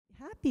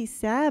Happy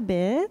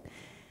Sabbath.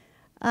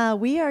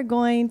 We are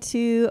going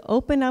to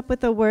open up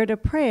with a word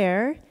of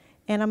prayer,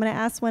 and I'm going to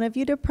ask one of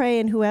you to pray,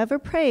 and whoever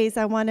prays,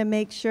 I want to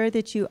make sure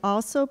that you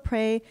also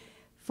pray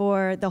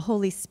for the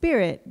Holy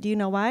Spirit. Do you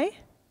know why?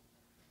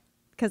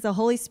 Because the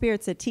Holy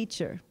Spirit's a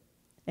teacher,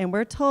 and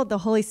we're told the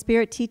Holy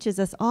Spirit teaches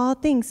us all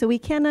things, so we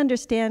can't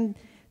understand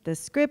the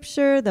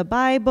Scripture, the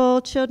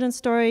Bible, children's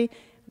story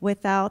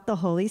without the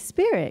Holy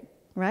Spirit.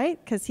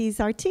 Right? Because he's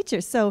our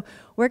teacher. So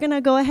we're going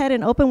to go ahead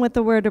and open with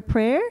the word of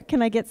prayer.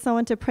 Can I get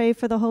someone to pray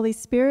for the Holy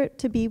Spirit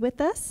to be with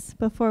us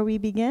before we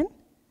begin?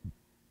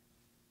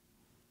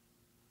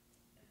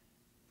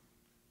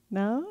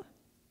 No?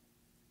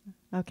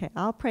 Okay,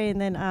 I'll pray and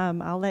then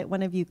I'll let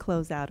one of you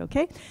close out,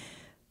 okay?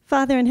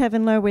 Father in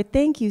heaven, Lord, we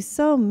thank you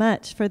so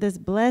much for this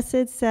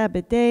blessed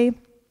Sabbath day.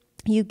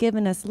 You've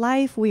given us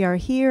life. We are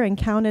here and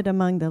counted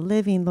among the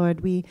living,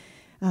 Lord. We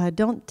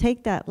don't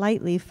take that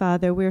lightly,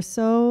 Father. We're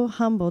so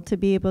humbled to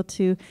be able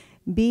to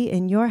be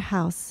in your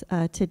house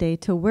today,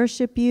 to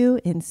worship you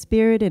in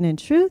spirit and in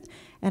truth.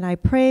 And I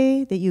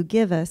pray that you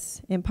give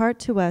us, impart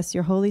to us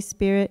your Holy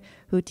Spirit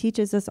who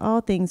teaches us all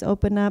things.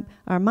 Open up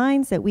our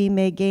minds that we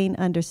may gain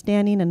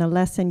understanding and a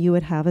lesson you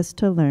would have us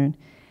to learn.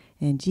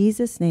 In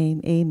Jesus'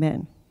 name,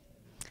 amen.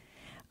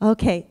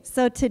 Okay,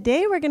 so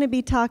today we're going to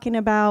be talking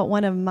about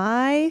one of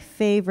my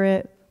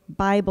favorite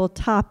Bible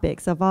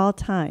topics of all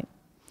time.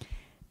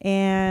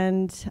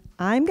 And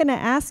I'm going to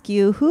ask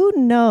you, who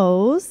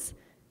knows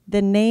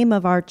the name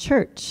of our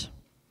church?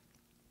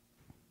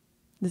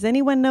 Does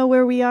anyone know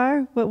where we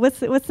are? What's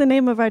the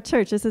name of our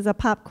church? This is a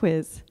pop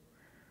quiz.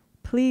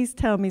 Please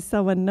tell me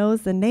someone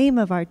knows the name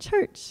of our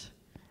church.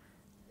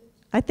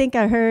 I think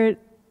I heard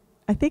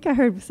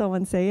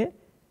someone say it.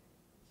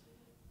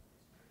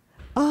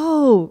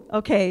 Oh,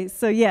 okay.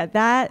 So yeah,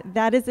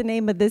 that is the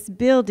name of this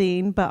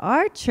building, but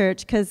our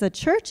church, because a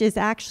church is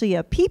actually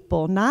a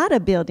people, not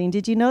a building.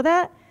 Did you know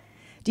that?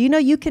 Do you know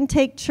you can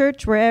take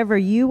church wherever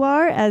you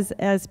are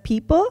as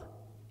people?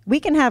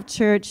 We can have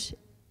church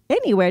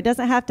anywhere. It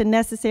doesn't have to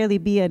necessarily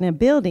be in a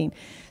building.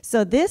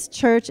 So this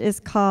church is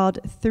called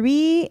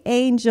Three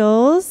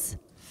Angels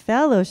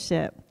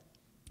Fellowship.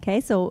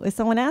 Okay, so if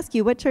someone asks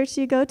you, what church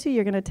do you go to?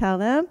 You're going to tell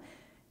them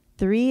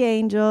Three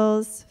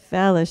Angels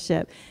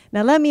Fellowship.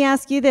 Now let me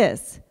ask you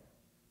this.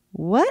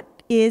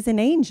 What is an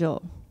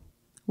angel?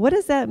 What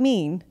does that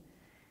mean?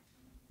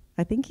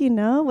 I think you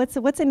know. What's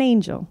an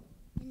angel?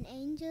 An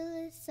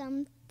angel is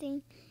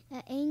something.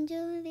 An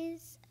angel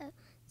is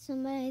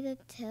somebody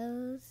that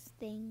tells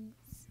things.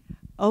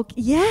 Okay.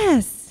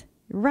 Yes.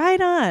 Right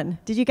on.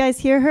 Did you guys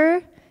hear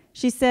her?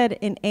 She said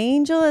an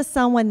angel is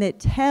someone that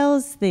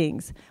tells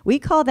things. We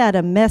call that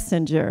a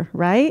messenger,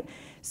 right?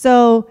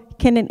 So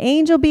can an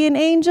angel be an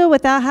angel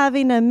without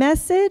having a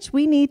message?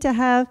 We need to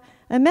have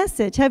a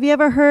message. Have you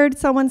ever heard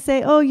someone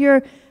say, oh,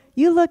 you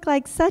look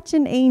like such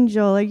an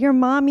angel, or your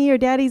mommy or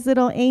daddy's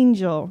little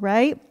angel,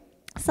 right?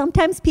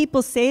 Sometimes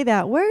people say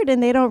that word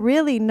and they don't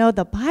really know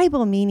the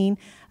Bible meaning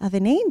of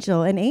an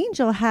angel. An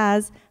angel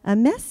has a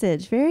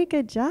message. Very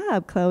good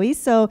job, Chloe.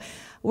 So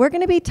we're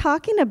going to be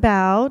talking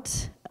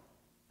about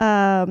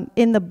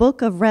in the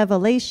book of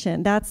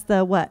Revelation. That's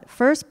the what?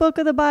 First book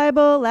of the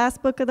Bible,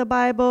 last book of the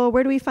Bible.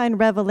 Where do we find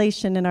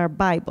Revelation in our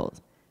Bible?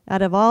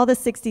 Out of all the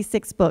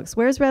 66 books,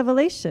 where's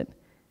Revelation?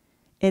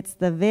 It's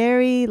the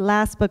very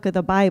last book of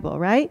the Bible,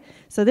 right?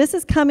 So this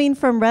is coming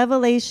from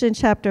Revelation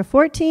chapter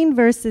 14,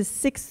 verses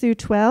 6 through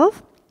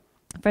 12.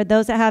 For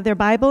those that have their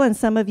Bible, and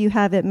some of you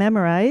have it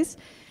memorized.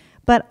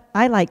 But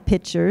I like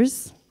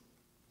pictures.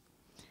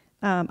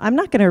 I'm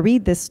not going to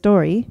read this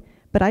story,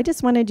 but I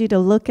just wanted you to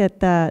look at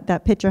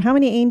that picture. How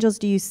many angels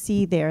do you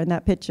see there in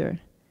that picture?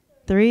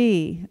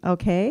 3,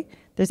 okay.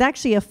 There's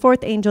actually a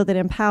 4th angel that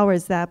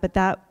empowers that,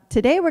 but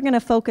today we're going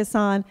to focus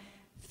on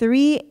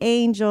 3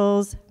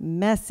 angels'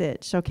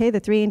 message, okay?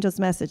 The 3 angels'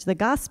 message, the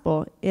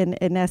gospel in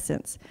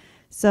essence.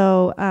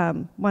 So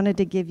wanted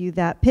to give you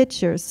that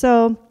picture.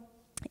 So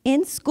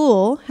in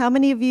school, how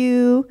many of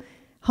you,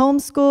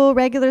 homeschool,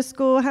 regular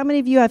school, how many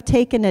of you have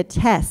taken a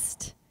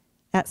test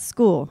at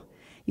school?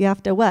 You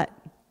have to what?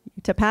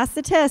 To pass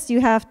the test,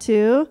 you have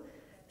to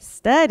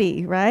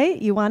study,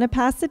 right? You want to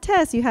pass the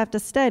test, you have to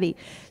study.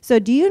 So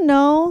do you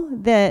know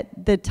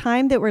that the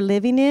time that we're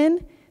living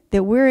in,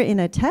 that we're in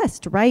a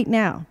test right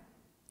now?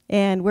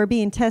 And we're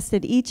being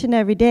tested each and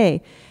every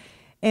day.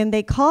 And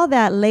they call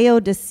that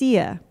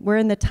Laodicea. We're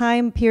in the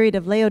time period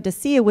of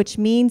Laodicea, which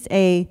means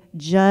a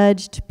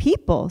judged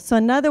people. So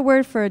another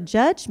word for a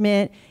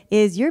judgment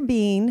is you're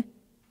being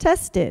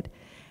tested.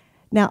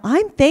 Now,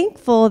 I'm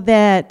thankful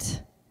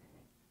that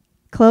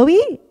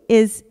Chloe,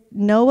 is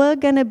Noah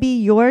going to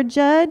be your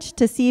judge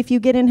to see if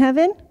you get in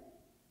heaven?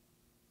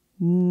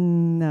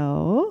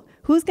 No.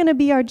 Who's going to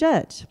be our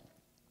judge?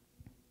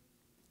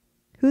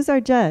 Who's our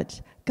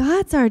judge?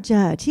 God's our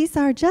judge. He's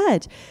our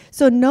judge.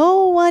 So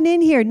no one in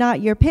here,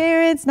 not your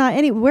parents,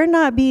 we're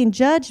not being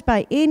judged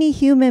by any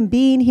human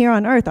being here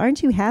on earth.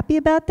 Aren't you happy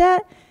about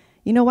that?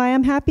 You know why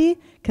I'm happy?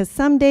 Because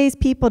some days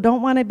people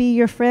don't want to be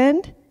your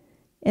friend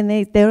and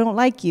they don't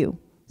like you.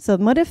 So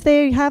what if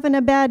they're having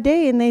a bad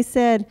day and they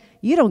said,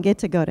 you don't get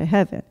to go to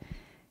heaven?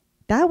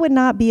 that would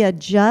not be a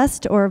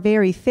just or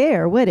very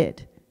fair, would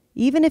it?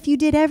 Even if you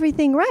did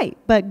everything right.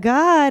 But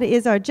God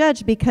is our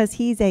judge because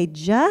he's a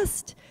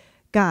just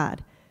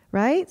God,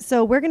 right?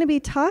 So we're going to be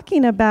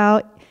talking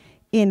about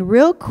in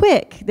real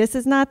quick. This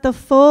is not the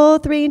full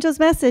three angels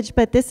message,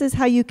 but this is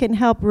how you can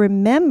help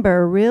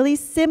remember really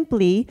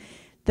simply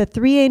the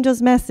three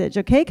angels message,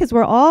 okay? Because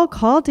we're all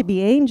called to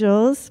be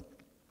angels.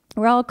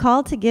 We're all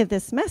called to give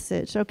this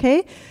message,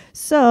 okay?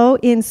 So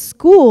in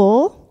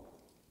school,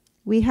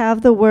 we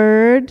have the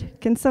word.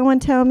 Can someone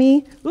tell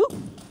me?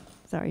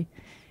 Sorry.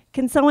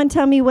 Can someone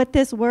tell me what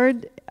this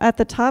word at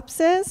the top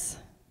says?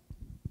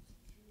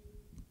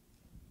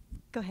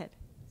 Go ahead.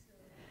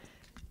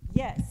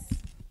 Yes.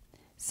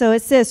 So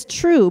it says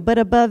true, but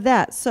above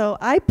that. So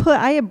I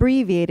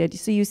abbreviated.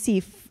 So you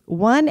see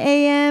 1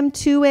 a.m.,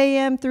 2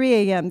 a.m., 3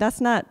 a.m. That's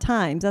not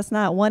times. That's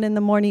not 1 in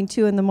the morning,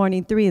 2 in the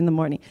morning, 3 in the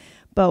morning.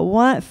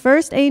 But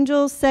first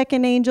angels,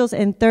 second angels,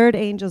 and third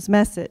angels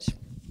message.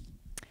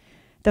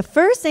 The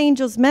first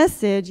angel's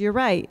message, you're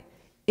right,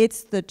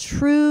 it's the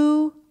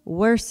true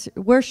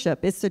worship.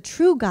 It's the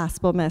true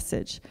gospel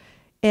message.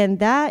 And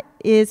that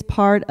is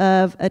part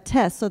of a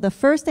test. So the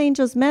first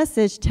angel's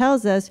message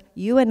tells us,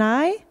 you and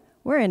I,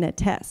 we're in a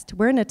test.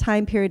 We're in a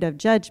time period of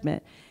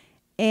judgment.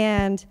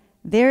 And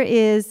there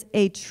is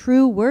a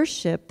true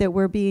worship that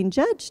we're being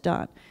judged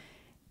on.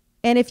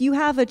 And if you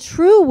have a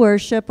true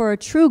worship or a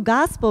true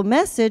gospel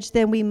message,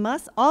 then we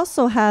must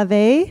also have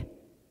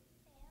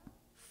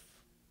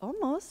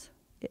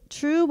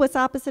true. What's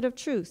opposite of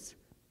truth?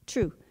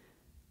 True.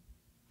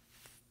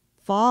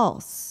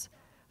 False.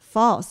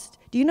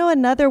 Do you know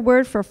another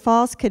word for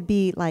false could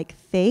be like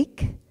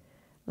fake,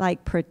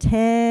 like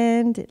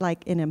pretend,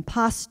 like an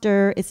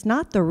imposter? It's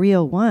not the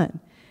real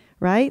one,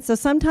 right? So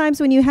sometimes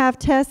when you have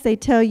tests, they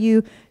tell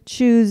you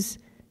choose,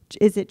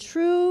 is it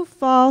true,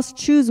 false?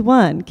 Choose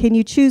one. Can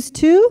you choose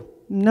two?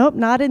 Nope,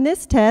 not in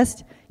this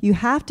test. You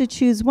have to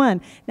choose one.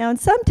 Now in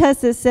some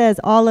tests it says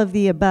all of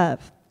the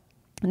above.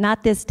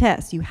 Not this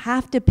test. You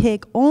have to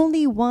pick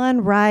only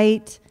one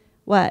right,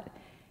 what?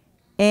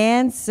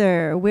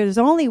 Answer. There's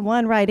only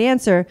one right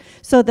answer.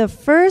 So the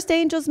first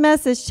angel's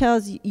message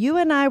tells you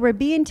and I were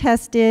being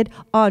tested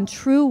on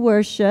true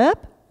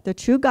worship, the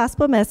true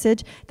gospel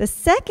message. The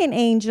second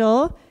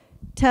angel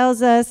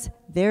tells us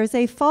there's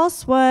a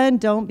false one.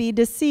 Don't be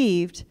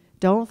deceived.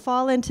 Don't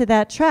fall into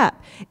that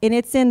trap. And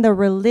it's in the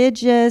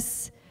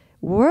religious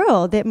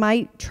world that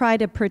might try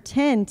to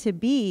pretend to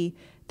be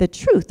the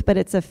truth, but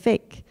it's a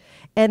fake.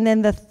 And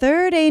then the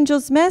third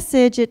angel's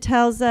message, it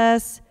tells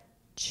us,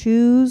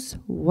 choose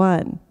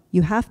one.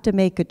 You have to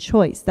make a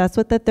choice. That's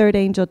what the third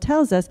angel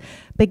tells us.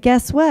 But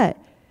guess what?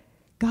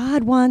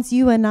 God wants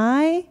you and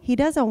I, he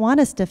doesn't want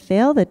us to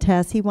fail the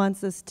test. He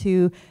wants us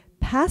to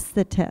pass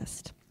the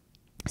test.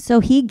 So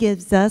he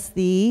gives us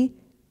the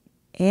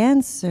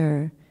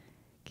answer.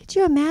 Could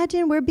you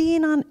imagine we're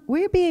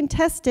being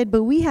tested,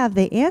 but we have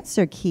the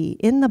answer key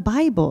in the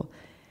Bible.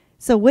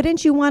 So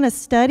wouldn't you want to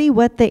study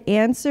what the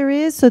answer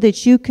is so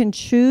that you can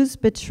choose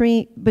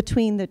between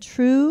the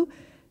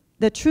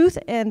truth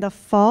and the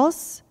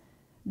false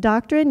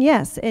doctrine?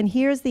 Yes, and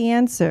here's the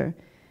answer.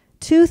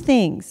 Two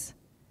things.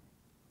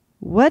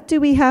 What do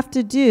we have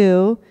to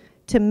do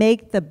to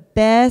make the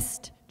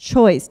best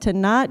choice, to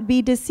not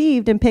be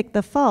deceived and pick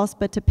the false,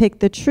 but to pick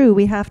the true?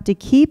 We have to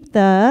keep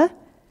the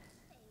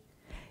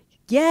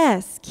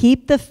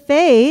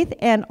faith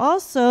and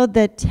also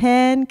the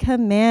 10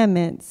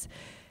 Commandments.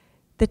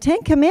 The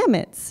 10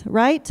 Commandments,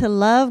 right? To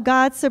love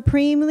God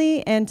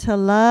supremely and to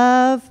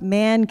love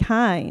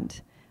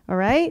mankind. All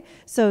right?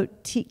 So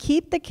to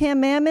keep the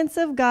commandments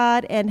of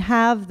God and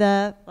have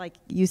like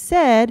you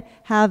said,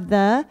 have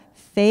the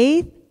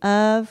faith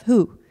of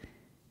who?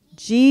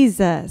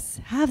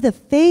 Jesus. Have the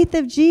faith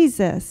of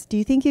Jesus. Do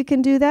you think you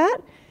can do that?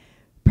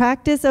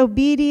 Practice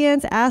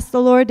obedience. Ask the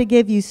Lord to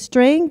give you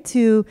strength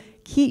to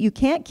keep. You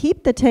can't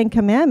keep the 10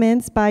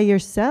 Commandments by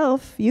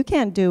yourself. You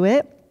can't do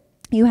it.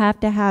 You have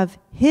to have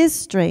his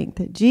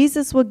strength.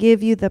 Jesus will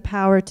give you the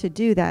power to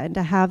do that and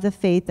to have the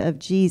faith of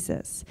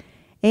Jesus.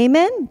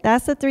 Amen?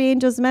 That's the three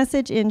angels'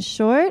 message in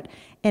short.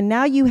 And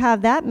now you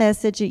have that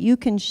message that you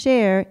can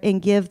share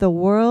and give the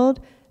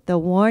world the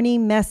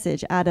warning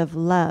message out of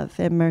love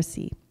and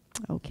mercy.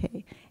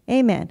 Okay.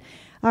 Amen.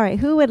 All right.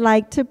 Who would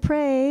like to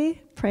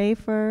pray? Pray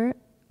for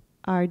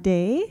our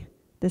day,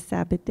 the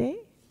Sabbath day.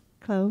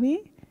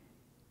 Chloe,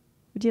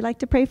 would you like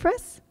to pray for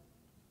us?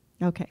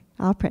 Okay.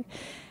 I'll pray.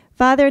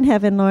 Father in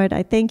heaven, Lord,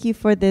 I thank you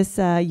for this,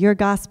 your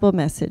gospel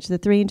message, the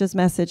three angels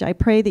message. I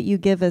pray that you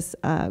give us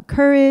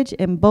courage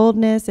and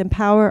boldness,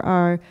 empower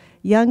our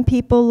young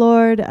people,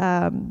 Lord,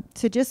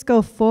 to just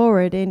go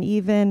forward and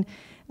even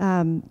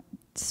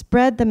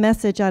spread the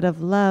message out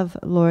of love,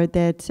 Lord,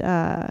 that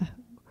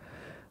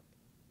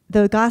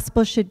the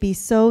gospel should be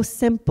so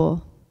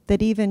simple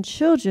that even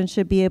children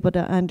should be able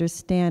to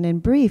understand.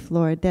 And brief,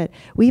 Lord, that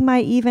we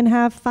might even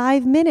have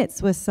 5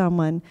 minutes with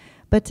someone,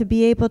 but to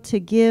be able to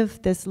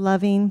give this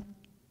loving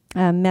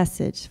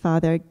message,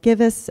 Father.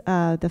 Give us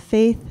the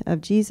faith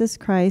of Jesus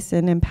Christ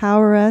and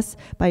empower us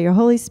by your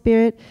Holy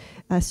Spirit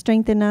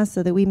strengthen us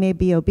so that we may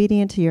be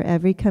obedient to your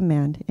every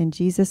command. In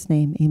Jesus'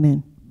 name,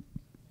 amen.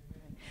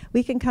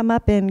 We can come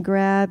up and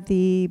grab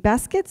the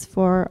baskets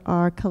for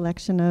our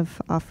collection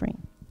of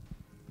offering.